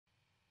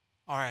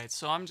Alright,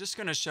 so I'm just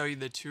going to show you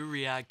the two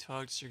React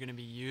hooks you're going to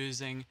be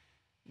using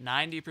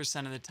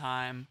 90% of the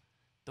time,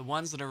 the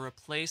ones that are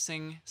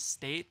replacing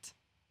state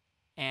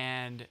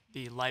and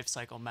the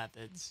lifecycle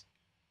methods.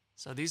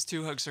 So these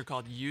two hooks are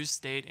called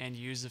useState and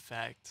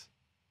useEffect.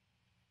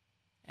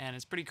 And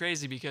it's pretty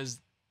crazy because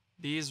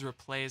these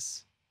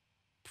replace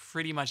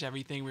pretty much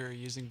everything we were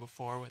using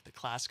before with the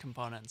class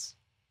components.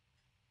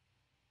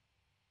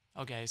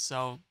 Okay,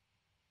 so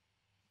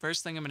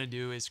first thing I'm going to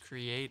do is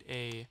create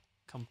a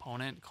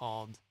component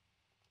called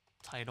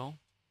title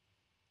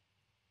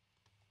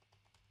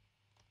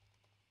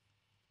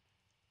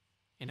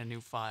in a new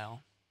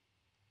file.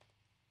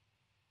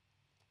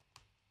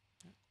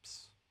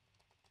 Oops.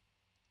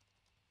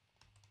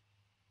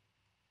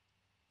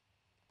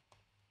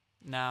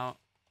 Now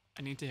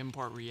I need to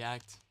import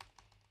React,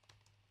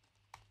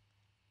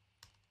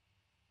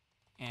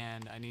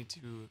 and I need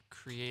to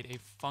create a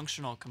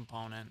functional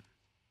component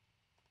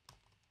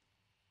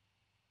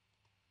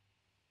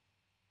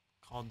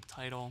called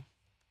title,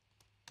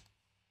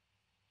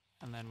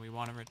 and then we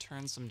want to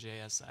return some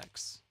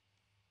JSX.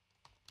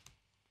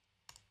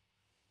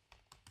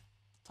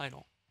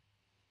 Title.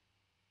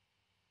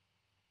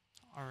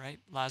 Alright,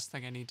 last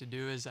thing I need to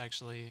do is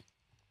actually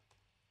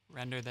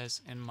render this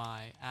in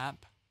my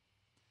app,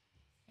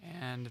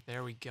 and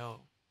there we go.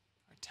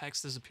 Our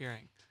text is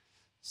appearing.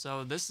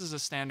 So this is a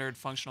standard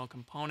functional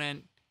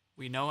component.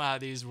 We know how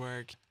these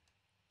work,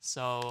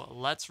 so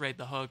let's write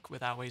the hook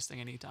without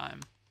wasting any time.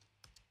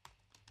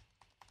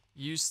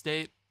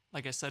 useState,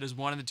 like I said, is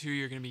one of the two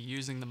you're going to be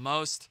using the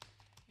most,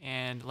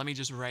 and let me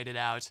just write it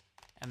out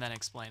and then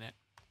explain it.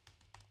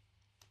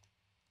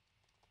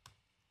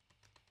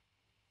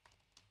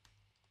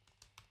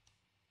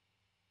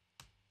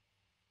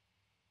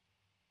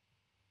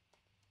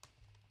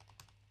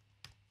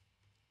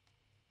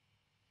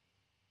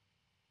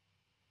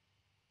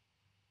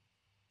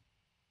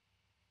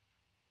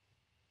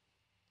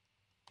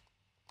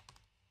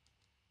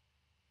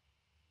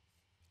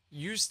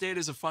 useState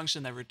is a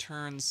function that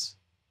returns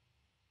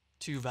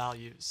two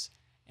values,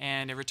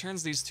 and it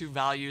returns these two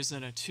values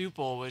in a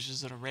tuple, which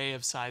is an array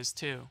of size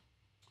 2.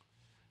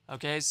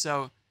 Okay,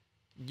 so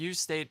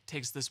useState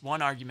takes this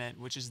one argument,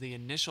 which is the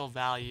initial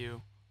value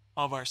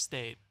of our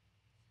state,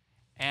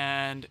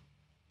 and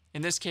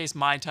in this case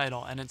my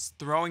title, and it's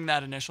throwing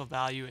that initial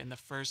value in the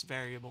first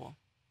variable,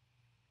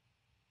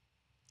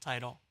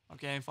 title.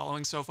 Okay,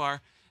 following so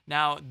far?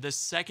 Now the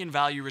second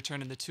value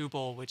returned in the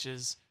tuple, which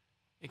is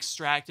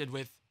extracted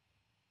with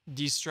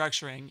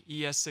destructuring,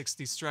 ES6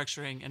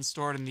 destructuring, and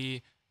stored in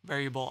the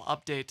variable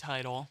update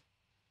title,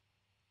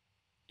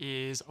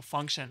 is a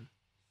function.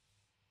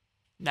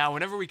 Now,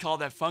 whenever we call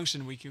that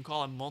function, we can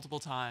call it multiple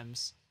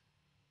times.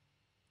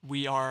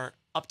 We are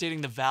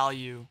updating the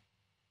value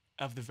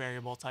of the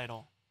variable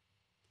title.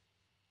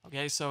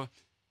 Okay, so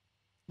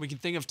we can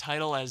think of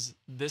title as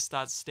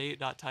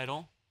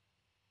this.state.title,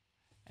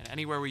 and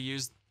anywhere we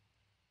use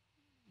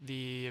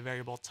the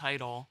variable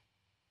title,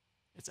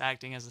 it's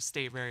acting as a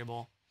state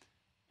variable.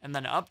 And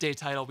then update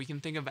title we can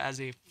think of as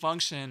a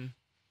function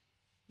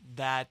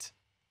that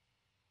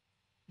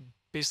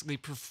basically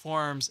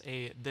performs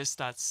a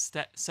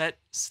this.set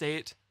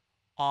state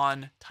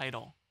on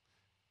title.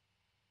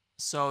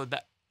 So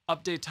the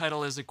update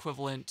title is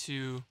equivalent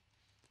to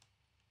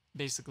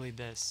basically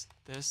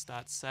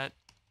this.set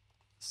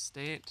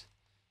state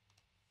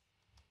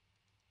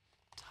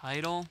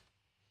title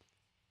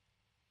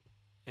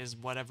is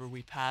whatever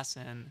we pass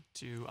in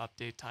to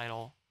update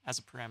title as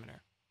a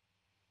parameter.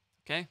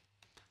 Okay?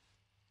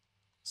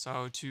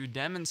 So to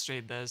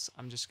demonstrate this,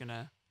 I'm just going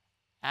to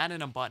add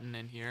in a button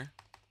in here.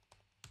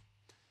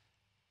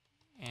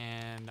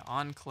 And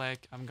on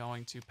click, I'm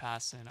going to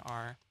pass in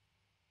our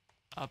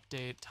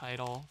update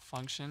title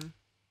function.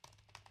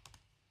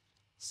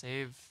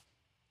 Save,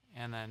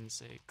 and then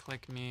say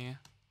click me.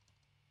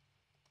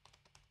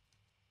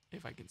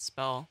 If I can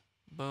spell,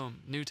 boom,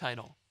 new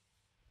title.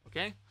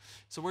 Okay?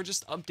 So we're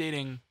just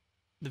updating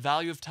the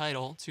value of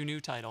title to new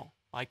title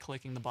by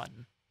clicking the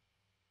button.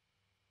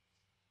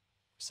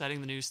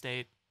 Setting the new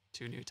state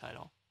to new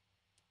title.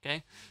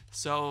 Okay,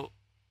 so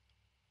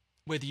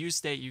with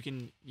useState you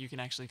can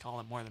actually call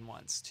it more than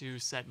once to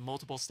set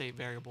multiple state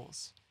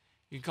variables.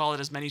 You can call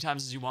it as many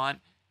times as you want,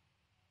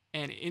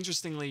 and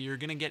interestingly you're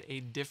going to get a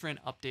different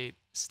update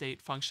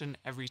state function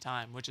every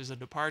time, which is a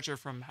departure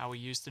from how we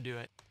used to do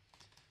it.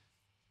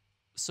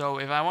 So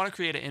if I want to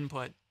create an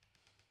input,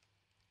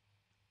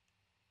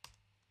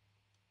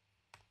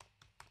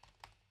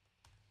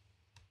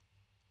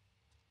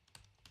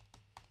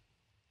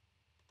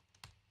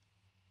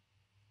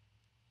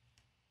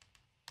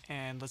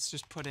 and let's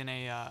just put in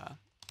a,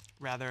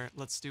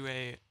 let's do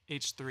a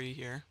H3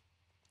 here.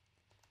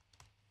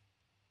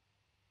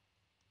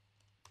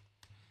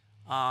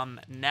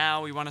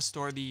 Now we want to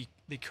store the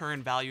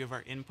current value of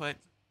our input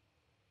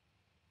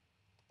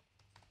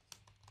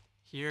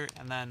here,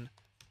 and then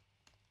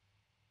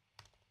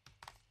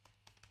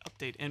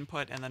update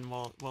input, and then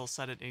we'll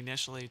set it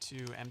initially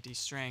to empty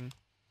string.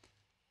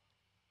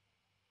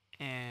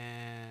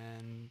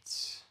 And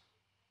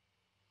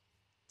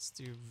let's let's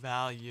do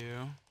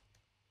value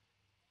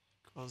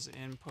equals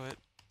input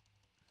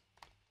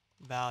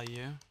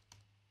value,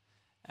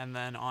 and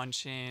then on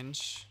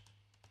change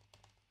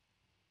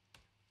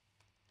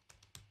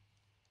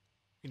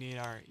we need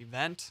our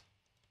event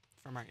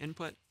from our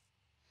input,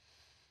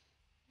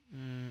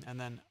 and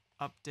then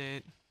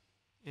update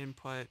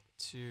input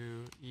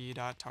to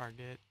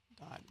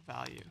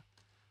e.target.value.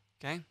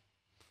 Okay,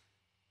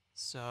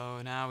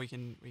 so now we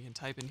can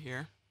type in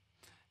here,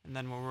 and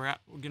then what we're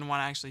going to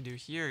want to actually do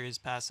here is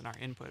pass in our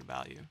input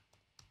value.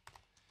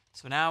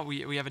 So now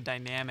we have a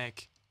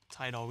dynamic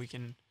title we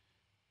can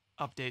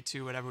update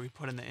to whatever we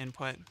put in the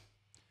input.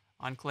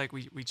 On click,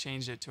 we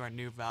changed it to our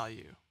new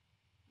value,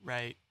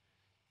 right?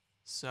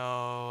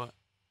 So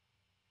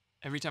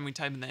every time we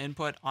type in the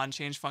input, on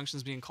change function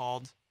is being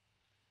called.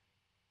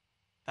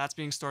 That's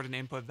being stored in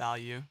input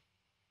value,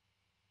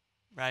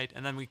 right?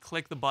 And then we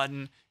click the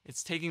button.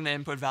 It's taking the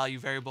input value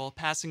variable,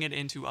 passing it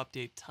into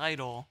update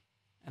title,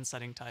 and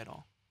setting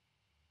title.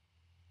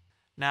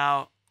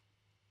 Now,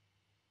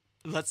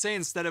 let's say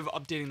instead of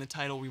updating the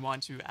title, we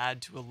want to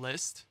add to a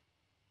list.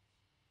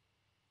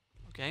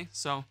 Okay,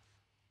 so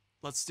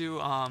let's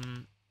do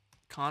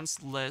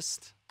const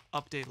list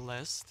update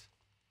list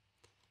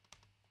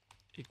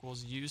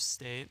equals use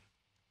state.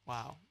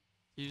 Wow,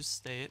 use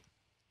state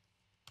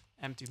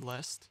empty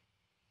list,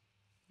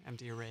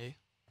 empty array,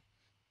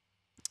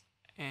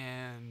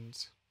 and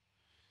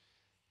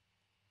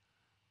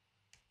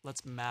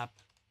let's map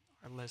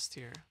our list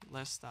here.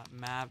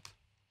 List.map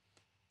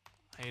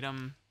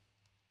item.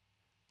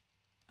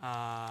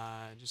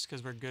 Just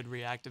because we're good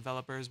React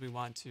developers, we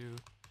want to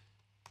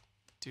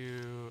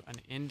do an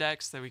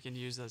index that we can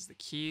use as the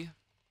key.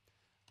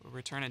 We'll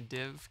return a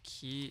div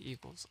key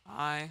equals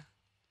I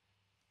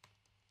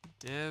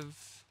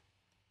div,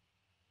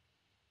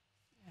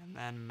 and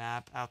then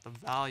map out the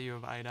value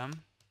of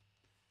item.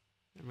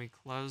 Then we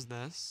close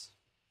this,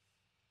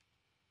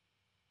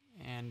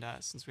 and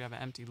since we have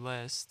an empty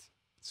list,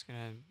 it's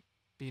gonna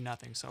be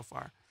nothing so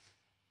far.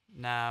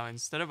 Now,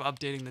 instead of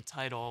updating the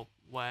title,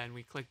 when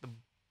we click the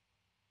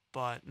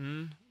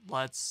button,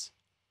 let's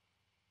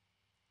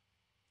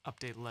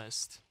update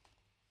list.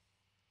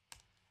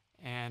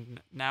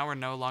 And now we're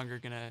no longer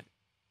gonna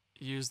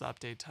use the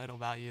update title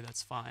value.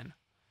 That's fine.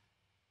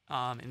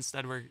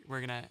 Instead,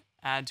 we're gonna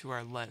add to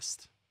our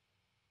list.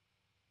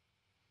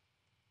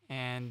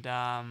 And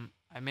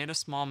I made a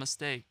small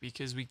mistake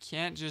because we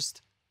can't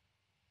just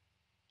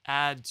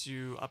add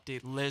to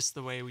update list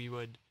the way we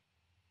would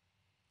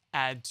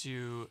add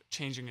to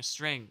changing a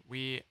string.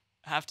 We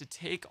have to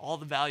take all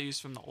the values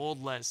from the old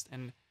list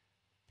and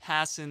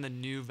pass in the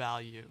new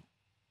value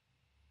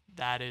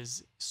that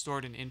is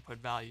stored in input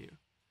value.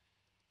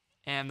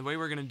 And the way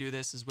we're going to do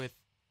this is with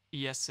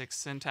ES6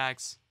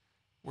 syntax.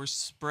 We're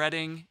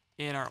spreading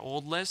in our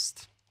old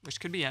list, which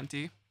could be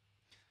empty,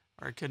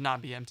 or it could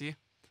not be empty.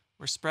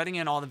 We're spreading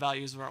in all the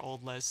values of our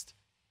old list,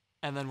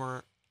 and then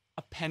we're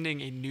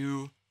appending a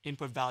new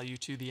input value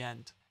to the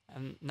end.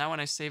 And now when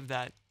I save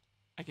that,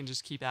 I can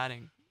just keep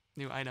adding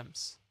new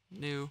items.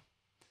 New.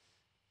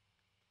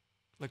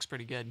 Looks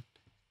pretty good.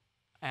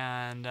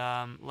 And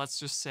let's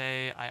just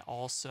say I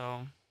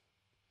also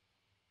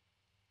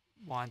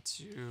want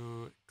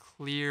to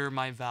clear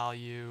my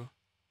value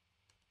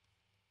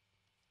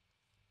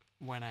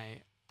when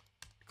I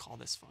call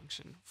this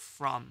function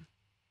from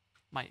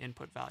my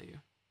input value.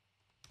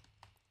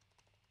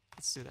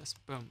 Let's do this.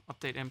 Boom.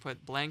 Update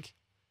input blank.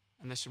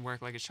 And this should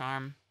work like a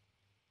charm.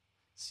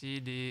 C,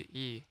 D,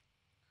 E.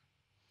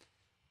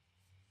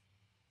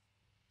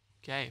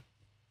 Okay.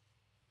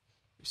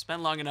 We've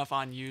spent long enough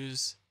on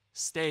use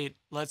state.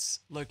 Let's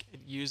look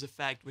at use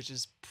effect, which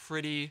is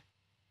pretty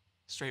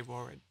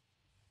straightforward.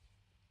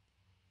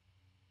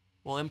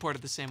 We'll import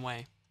it the same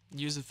way.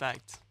 Use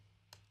effect.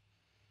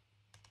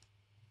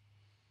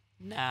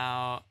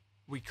 Now,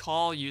 we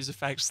call use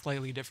effect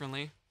slightly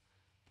differently,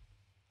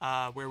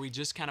 where we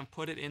just kind of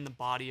put it in the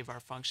body of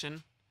our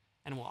function,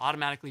 and will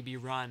automatically be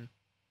run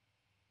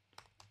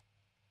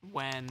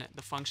when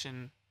the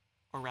function,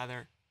 or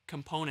rather,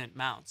 component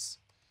mounts.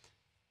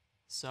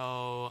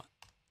 So,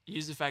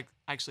 use effect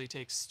actually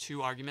takes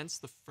two arguments.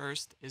 The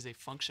first is a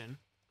function.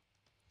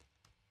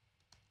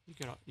 You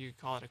could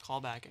call it a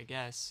callback, I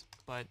guess,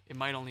 but it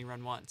might only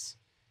run once.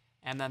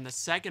 And then the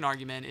second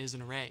argument is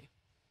an array,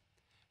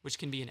 which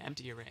can be an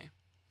empty array.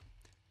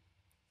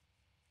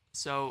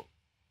 So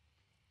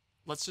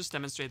let's just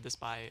demonstrate this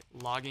by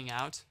logging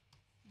out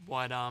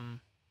what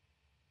our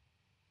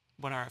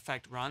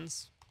effect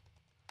runs.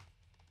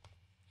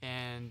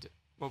 And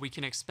what we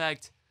can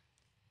expect,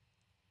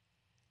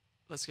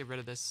 let's get rid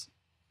of this.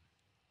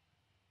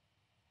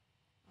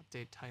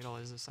 Update title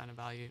is assigned a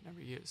value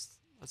never used.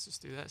 Let's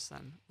just do this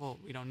then. Well,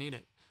 we don't need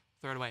it.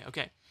 Throw it away.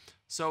 Okay.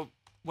 So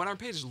when our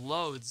page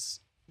loads,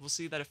 we'll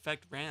see that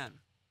effect ran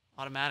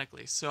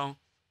automatically. So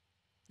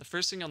the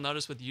first thing you'll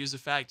notice with use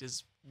effect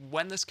is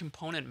when this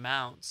component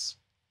mounts,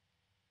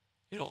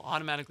 it'll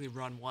automatically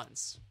run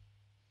once.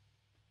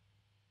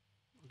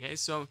 Okay,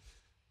 so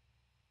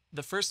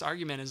the first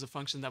argument is a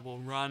function that will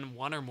run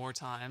one or more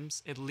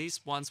times, at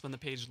least once when the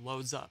page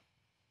loads up.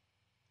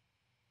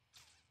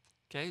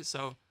 Okay,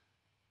 so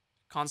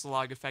console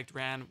log effect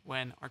ran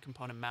when our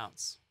component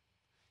mounts.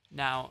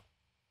 Now,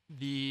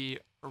 the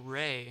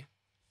array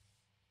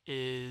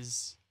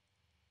is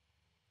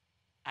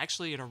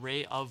actually an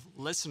array of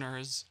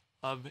listeners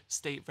of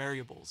state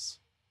variables.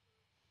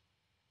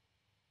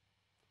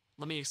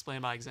 Let me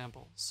explain by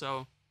example.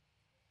 So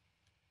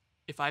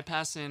if I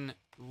pass in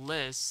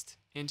list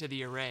into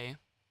the array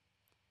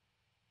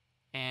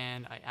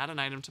and I add an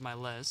item to my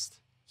list,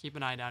 keep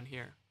an eye down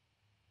here.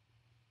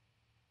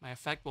 My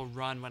effect will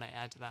run when I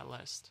add to that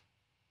list.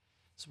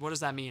 So what does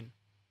that mean?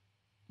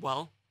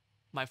 Well,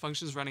 my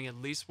function is running at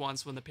least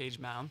once when the page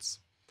mounts,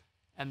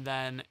 and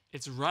then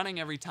it's running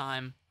every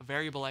time a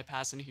variable I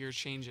pass in here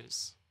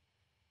changes.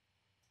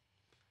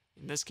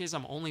 In this case,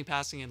 I'm only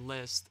passing in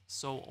list,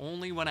 so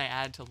only when I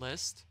add to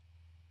list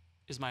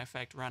is my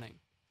effect running.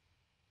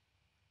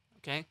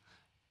 Okay?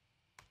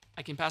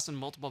 I can pass in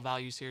multiple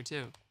values here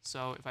too.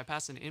 So if I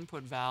pass in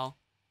input val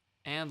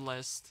and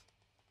list,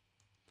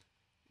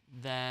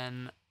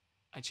 then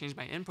I change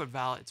my input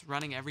val, it's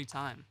running every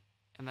time.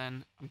 And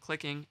then I'm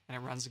clicking and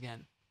it runs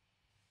again.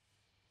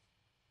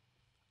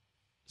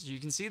 So you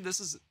can see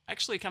this is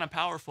actually kind of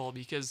powerful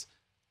because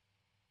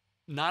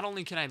not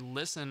only can I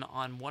listen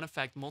on one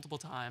effect multiple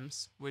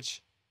times,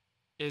 which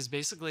is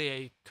basically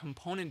a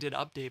component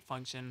update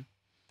function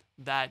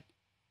that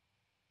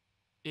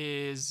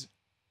is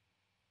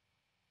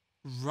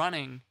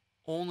running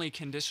only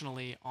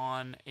conditionally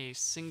on a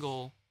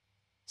single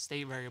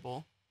state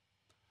variable,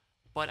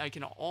 but I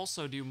can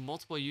also do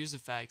multiple use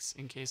effects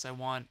in case I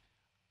want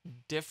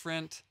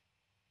different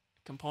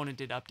component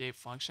update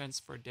functions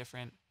for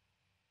different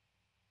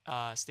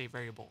state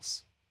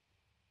variables.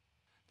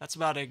 That's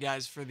about it,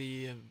 guys, for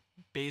the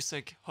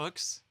basic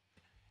hooks.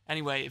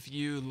 Anyway, if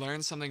you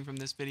learned something from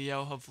this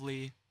video,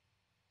 hopefully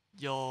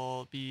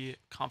you'll be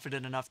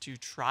confident enough to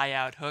try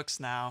out hooks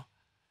now,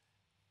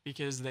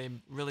 because they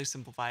really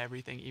simplify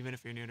everything, even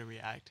if you're new to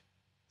React.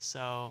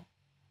 So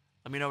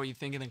let me know what you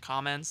think in the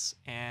comments,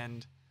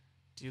 and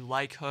do you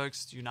like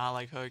hooks? Do you not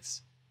like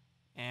hooks?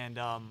 And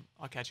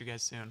I'll catch you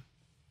guys soon.